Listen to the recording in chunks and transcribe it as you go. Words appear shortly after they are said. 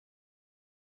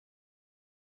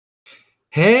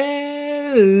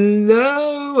Hello,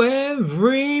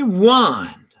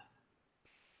 everyone.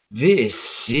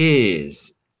 This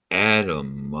is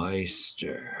Adam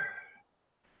Meister,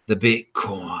 the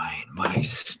Bitcoin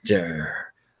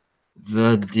Meister,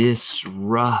 the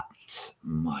Disrupt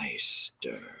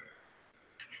Meister.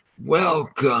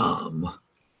 Welcome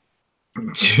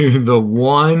to the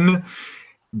One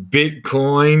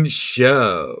Bitcoin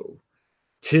Show.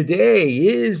 Today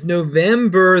is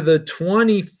November the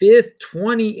 25th,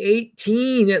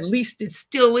 2018. At least it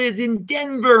still is in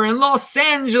Denver and Los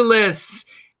Angeles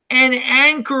and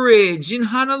Anchorage and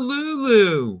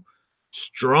Honolulu.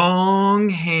 Strong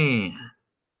hand.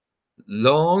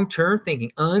 Long-term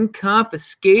thinking.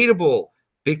 Unconfiscatable.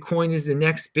 Bitcoin is the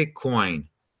next Bitcoin.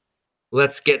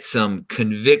 Let's get some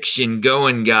conviction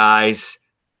going, guys.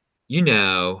 You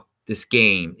know, this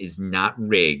game is not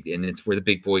rigged, and it's where the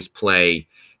big boys play.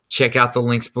 Check out the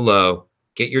links below.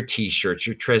 Get your t-shirts,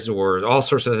 your Trezors, all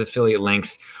sorts of affiliate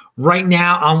links. Right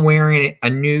now, I'm wearing a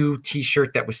new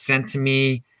t-shirt that was sent to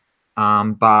me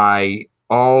by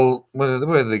what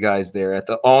are the guys there at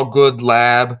the All Good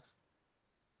Lab.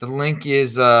 The link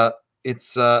is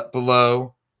it's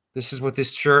below. This is what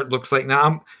this shirt looks like.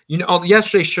 Now,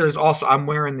 yesterday's shirt is also, I'm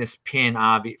wearing this pin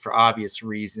for obvious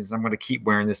reasons. I'm going to keep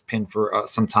wearing this pin for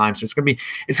some time. So it's going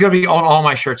to be on all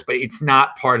my shirts, but it's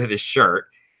not part of this shirt.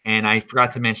 And I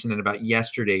forgot to mention that about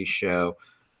yesterday's show.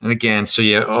 And again, so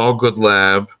yeah, All Good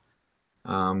Lab.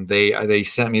 They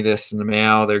sent me this in the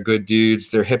mail. They're good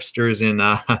dudes. They're hipsters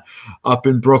up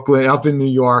in Brooklyn, up in New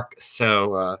York.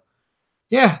 So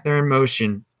yeah, they're in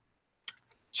motion.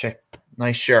 Check.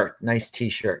 Nice shirt, nice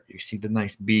t-shirt. You see the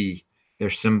nice B, their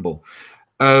symbol.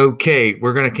 Okay,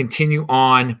 we're going to continue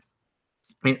on.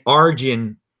 And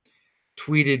Arjun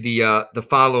tweeted the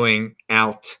following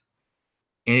out,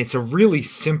 and it's a really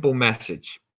simple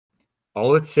message.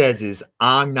 All it says is,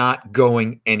 "I'm not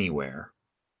going anywhere."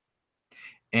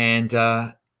 And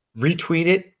retweet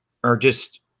it, or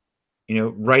just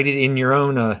write it in your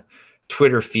own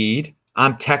Twitter feed.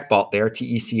 I'm TechBalt there,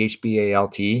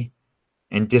 TechBalt.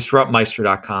 And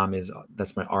disruptmeister.com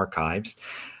that's my archives.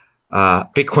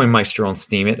 Bitcoin Meister on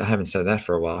Steam it. I haven't said that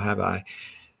for a while, have I?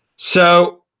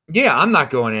 So yeah, I'm not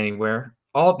going anywhere.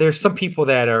 There's some people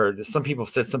have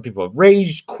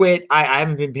rage quit. I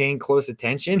haven't been paying close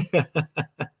attention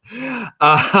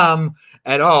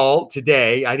at all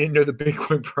today. I didn't know the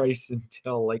Bitcoin price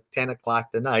until like 10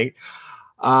 o'clock tonight.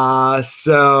 But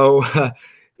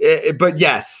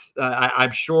yes,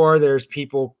 I'm sure there's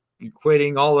people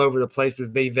quitting all over the place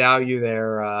because they value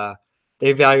their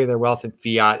wealth in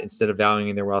fiat instead of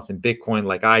valuing their wealth in Bitcoin,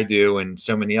 like I do and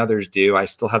so many others do. I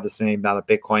still have the same amount of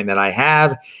Bitcoin that I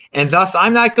have, and thus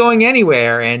I'm not going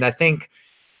anywhere. And I think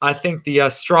the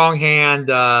strong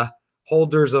hand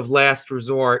holders of last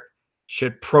resort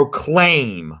should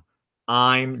proclaim,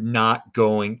 "I'm not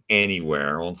going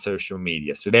anywhere" on social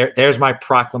media. So there's my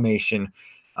proclamation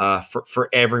for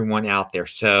everyone out there.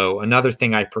 So another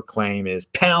thing I proclaim is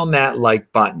pound that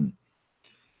like button.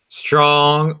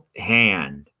 Strong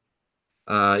hand.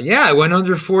 Yeah, I went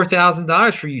under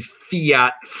 $4,000 for you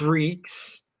fiat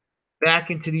freaks. Back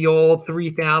into the old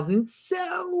 3,000.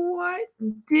 So what,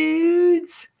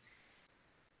 dudes?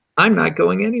 I'm not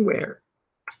going anywhere.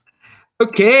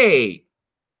 Okay.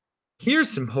 Here's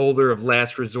some holder of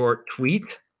last resort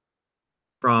tweet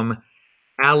from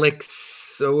Alex.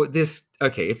 So it's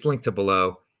linked to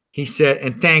below. He said,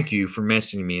 and thank you for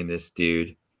mentioning me in this,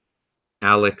 dude.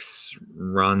 Alex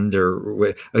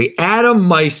Runder. Okay, Adam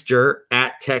Meister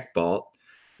at TechBalt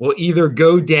will either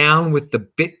go down with the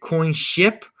Bitcoin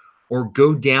ship or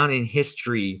go down in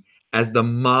history as the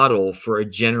model for a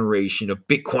generation of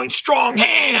Bitcoin strong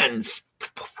hands.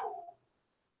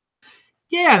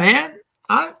 Yeah, man.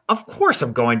 Of course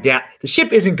I'm going down. The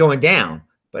ship isn't going down,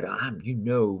 but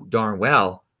darn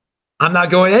well, I'm not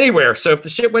going anywhere. So if the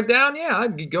ship went down, yeah,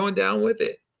 I'd be going down with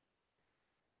it.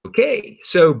 Okay,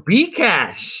 so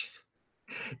Bcash.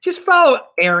 Just follow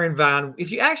Aaron Von.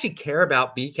 If you actually care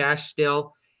about Bcash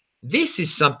still, this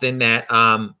is something that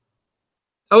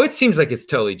it seems like it's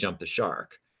totally jumped the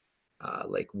shark.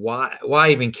 Like why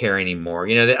even care anymore?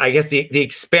 I guess the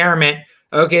experiment.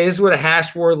 Okay, this is what a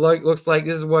hash war looks like.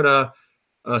 This is what a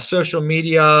social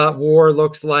media war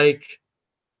looks like.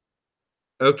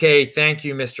 Okay, thank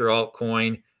you, Mr.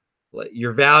 Altcoin.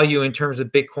 Your value in terms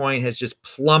of Bitcoin has just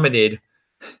plummeted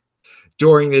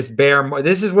during this bear market.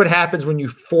 This is what happens when you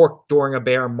fork during a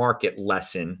bear market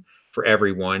lesson for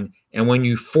everyone. And when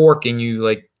you fork and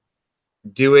you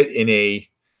do it in a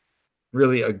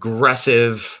really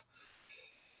aggressive,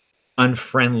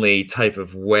 unfriendly type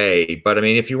of way. But I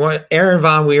mean, if you want, Aaron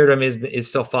Von Weirdum is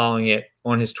still following it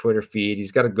on his Twitter feed.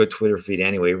 He's got a good Twitter feed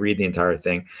anyway. Read the entire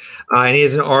thing, and he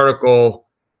has an article,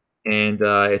 and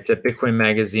it's at Bitcoin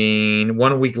Magazine.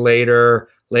 1 week later,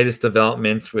 latest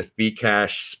developments with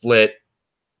Bcash split.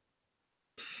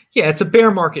 Yeah, it's a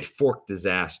bear market fork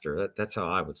disaster. That's how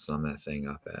I would sum that thing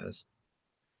up as.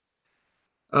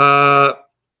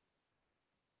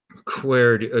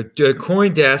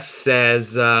 CoinDesk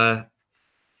says that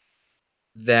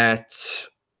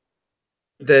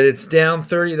it's down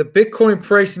 30. The Bitcoin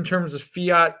price in terms of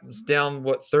fiat was down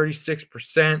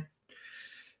 36%.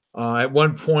 At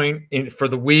one point for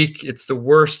the week, it's the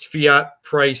worst fiat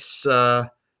price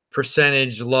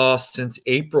percentage loss since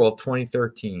April of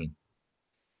 2013.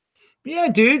 Yeah,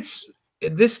 dudes,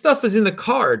 this stuff is in the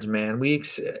cards, man.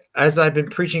 As I've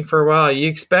been preaching for a while, you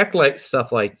expect like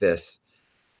stuff like this.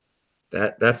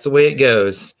 That's the way it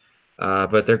goes.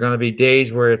 But there are going to be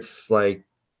days where it's like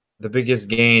the biggest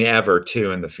gain ever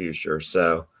too in the future.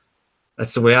 So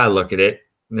that's the way I look at it.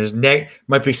 And there's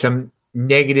might be some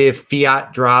negative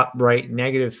fiat drop,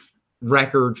 negative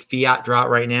record fiat drop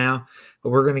right now,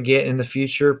 but we're going to get in the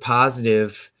future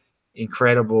positive,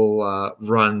 incredible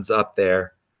runs up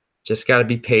there. Just got to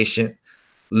be patient.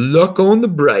 Look on the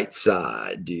bright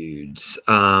side, dudes.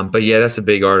 But yeah, that's a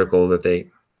big article that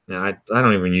I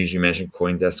don't even usually mention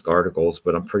CoinDesk articles,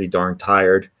 but I'm pretty darn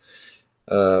tired.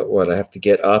 I have to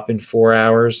get up in 4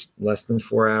 hours, less than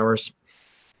 4 hours.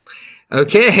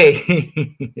 Okay.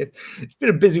 It's been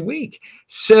a busy week.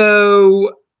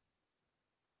 So,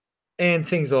 and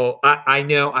things I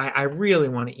know I really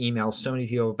want to email so many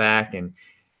people back and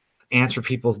answer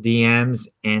people's DMs.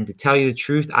 And to tell you the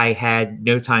truth, I had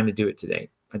no time to do it today.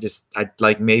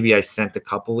 Maybe I sent a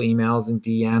couple emails and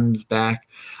DMs back.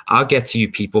 I'll get to you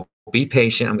people. Be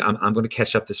patient. I'm going to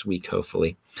catch up this week,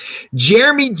 hopefully.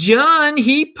 Jeremy John,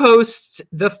 he posts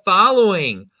the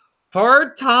following: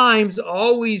 hard times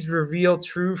always reveal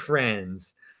true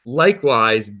friends.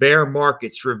 Likewise, bear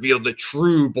markets reveal the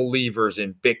true believers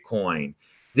in Bitcoin.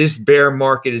 This bear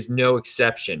market is no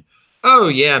exception. Oh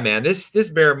yeah, man. This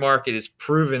bear market has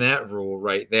proven that rule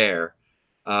right there.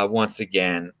 Once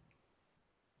again,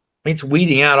 it's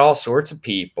weeding out all sorts of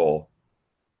people.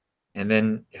 And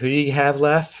then who do you have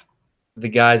left? The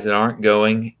guys that aren't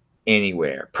going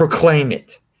anywhere. Proclaim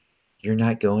it. You're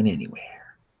not going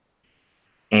anywhere.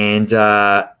 And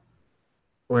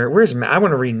where's Matt? I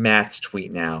want to read Matt's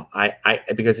tweet now.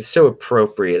 Because it's so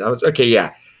appropriate. So I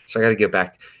got to get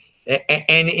back.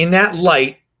 And in that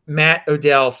light, Matt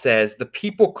Odell says the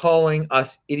people calling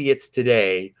us idiots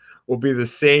today will be the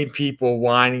same people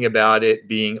whining about it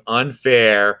being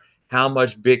unfair how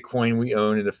much Bitcoin we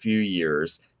own in a few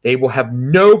years. They will have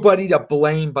nobody to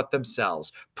blame but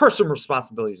themselves. Personal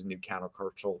responsibility is a new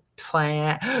countercultural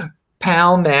plan.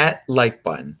 Pound that like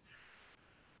button.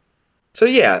 So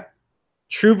yeah,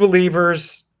 true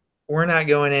believers, we're not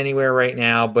going anywhere right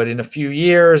now, but in a few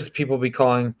years, people will be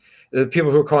calling the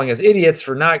people who are calling us idiots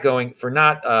for not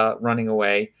running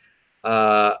away.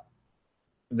 Those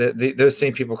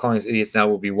same people calling us idiots now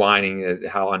will be whining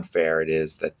how unfair it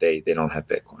is that they don't have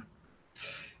Bitcoin.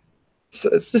 So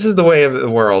this is the way of the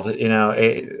world,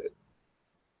 the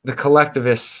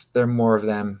collectivists, there are more of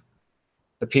them.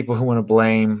 The people who want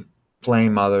to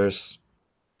blame others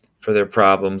for their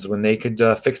problems when they could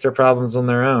fix their problems on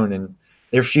their own, and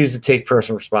they refuse to take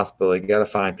personal responsibility. You got to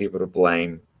find people to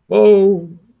blame. Whoa,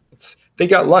 they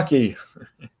got lucky.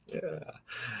 Yeah.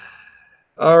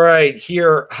 All right,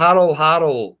 here,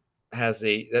 HODL has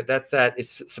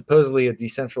it's supposedly a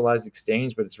decentralized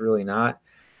exchange, but it's really not.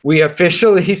 We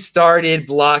officially started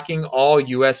blocking all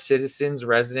U.S. citizens'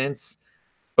 residents,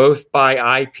 both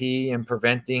by IP and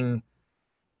preventing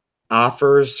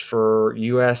offers for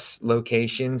U.S.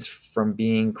 locations from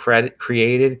being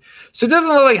created. So it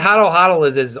doesn't look like HODL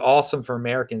is as awesome for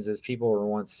Americans as people were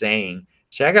once saying.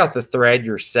 Check out the thread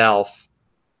yourself.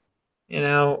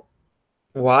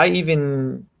 Why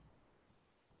even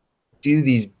do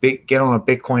get on a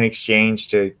Bitcoin exchange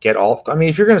to get I mean,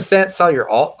 if you're going to sell your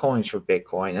altcoins for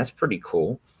Bitcoin, that's pretty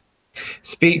cool.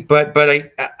 But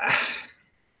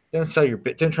don't sell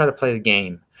don't try to play the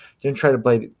game. Don't try to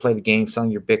play the game selling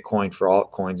your Bitcoin for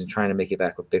altcoins and trying to make it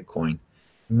back with Bitcoin.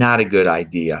 Not a good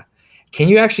idea. Can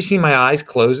you actually see my eyes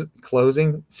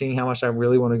closing, seeing how much I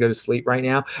really want to go to sleep right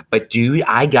now? But dude,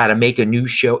 I got to make a new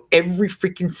show every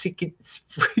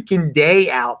freaking day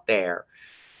out there.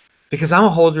 Because I'm a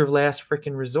holder of last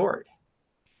freaking resort.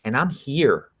 And I'm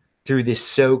here through this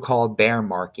so-called bear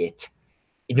market,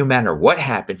 no matter what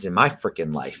happens in my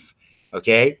freaking life.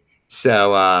 Okay?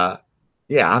 So,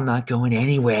 I'm not going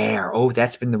anywhere. Oh,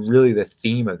 that's been really the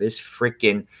theme of this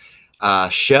freaking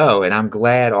show, and I'm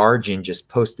glad Arjun just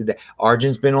posted that.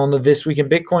 Arjun's been on the This Week in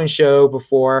Bitcoin show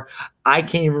before. I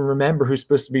can't even remember who's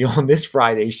supposed to be on this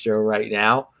Friday show right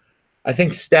now. I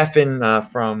think Stefan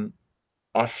from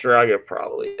Australia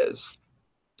probably is.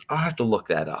 I'll have to look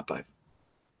that up.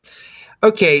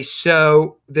 Okay,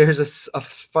 so there's a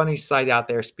funny site out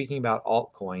there speaking about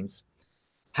altcoins.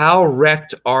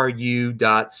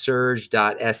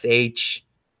 howrektareyou.surge.sh.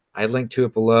 I linked to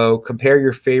it below. Compare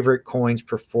your favorite coin's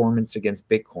performance against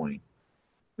Bitcoin.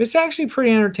 It's actually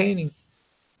pretty entertaining.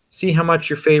 See how much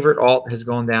your favorite alt has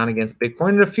gone down against Bitcoin.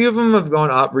 And a few of them have gone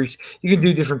up. You can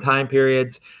do different time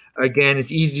periods. Again,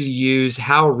 it's easy to use.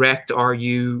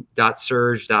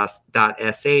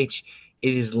 howrektareyou.surge.sh.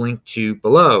 It is linked to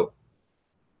below.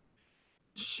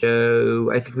 So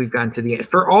I think we've gotten to the end.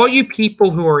 For all you people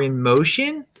who are in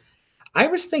motion, I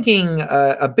was thinking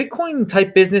a Bitcoin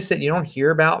type business that you don't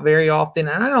hear about very often,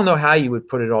 and I don't know how you would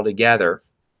put it all together,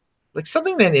 like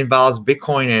something that involves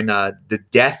Bitcoin and the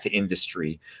death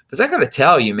industry. Because I got to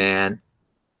tell you, man,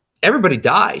 everybody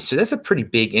dies, so that's a pretty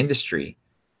big industry.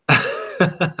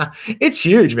 It's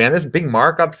huge, man. There's big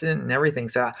markups in it and everything.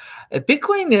 So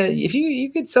Bitcoin, if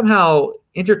you could somehow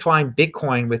intertwine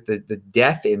Bitcoin with the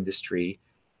death industry,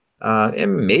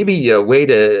 and maybe a way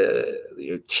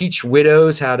to teach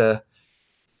widows how to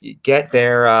get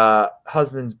their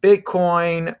husband's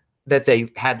Bitcoin that they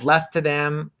had left to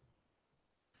them.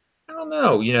 I don't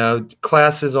know,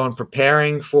 classes on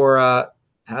preparing for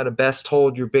how to best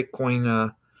hold your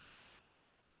Bitcoin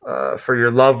for your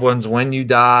loved ones when you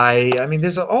die. I mean,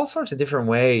 there's all sorts of different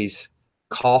ways.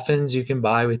 Coffins you can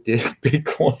buy with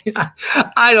Bitcoin.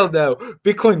 I don't know.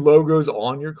 Bitcoin logos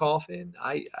on your coffin.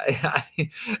 I mean,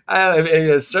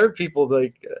 certain people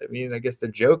I guess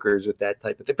they're jokers with that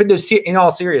type of thing. But no, in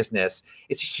all seriousness,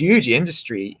 it's a huge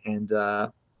industry, and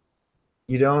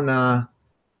you don't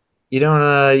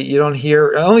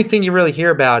hear. The only thing you really hear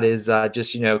about is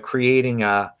just creating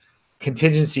a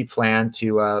contingency plan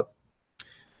to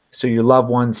so your loved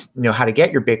ones know how to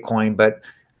get your Bitcoin, but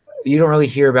you don't really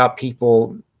hear about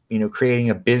people, creating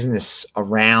a business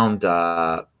around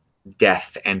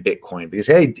death and Bitcoin, because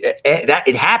hey, that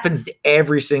it happens to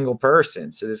every single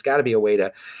person. So there's got to be a way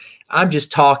to. I'm just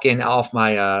talking off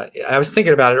my. I was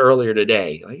thinking about it earlier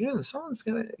today. Like, someone's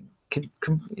gonna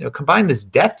combine this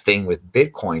death thing with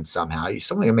Bitcoin somehow.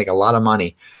 Someone can make a lot of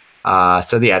money.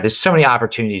 So yeah, there's so many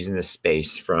opportunities in this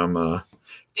space, from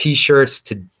T-shirts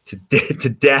to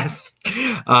death.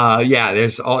 Yeah,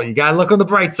 there's all, you gotta look on the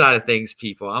bright side of things,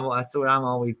 people. That's what I'm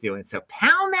always doing. So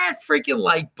pound that freaking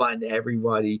like button,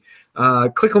 everybody.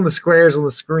 Click on the squares on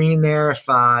the screen there.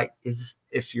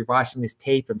 If you're watching this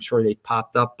tape, I'm sure they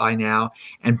popped up by now.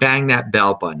 And bang that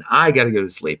bell button. I gotta go to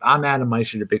sleep. I'm Adam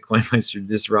Meister, the Bitcoin Meister,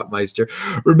 Disrupt Meister.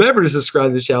 Remember to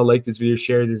subscribe to the channel, like this video,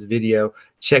 share this video.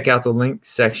 Check out the link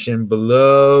section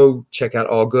below. Check out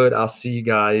All Good. I'll see you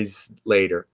guys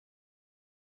later.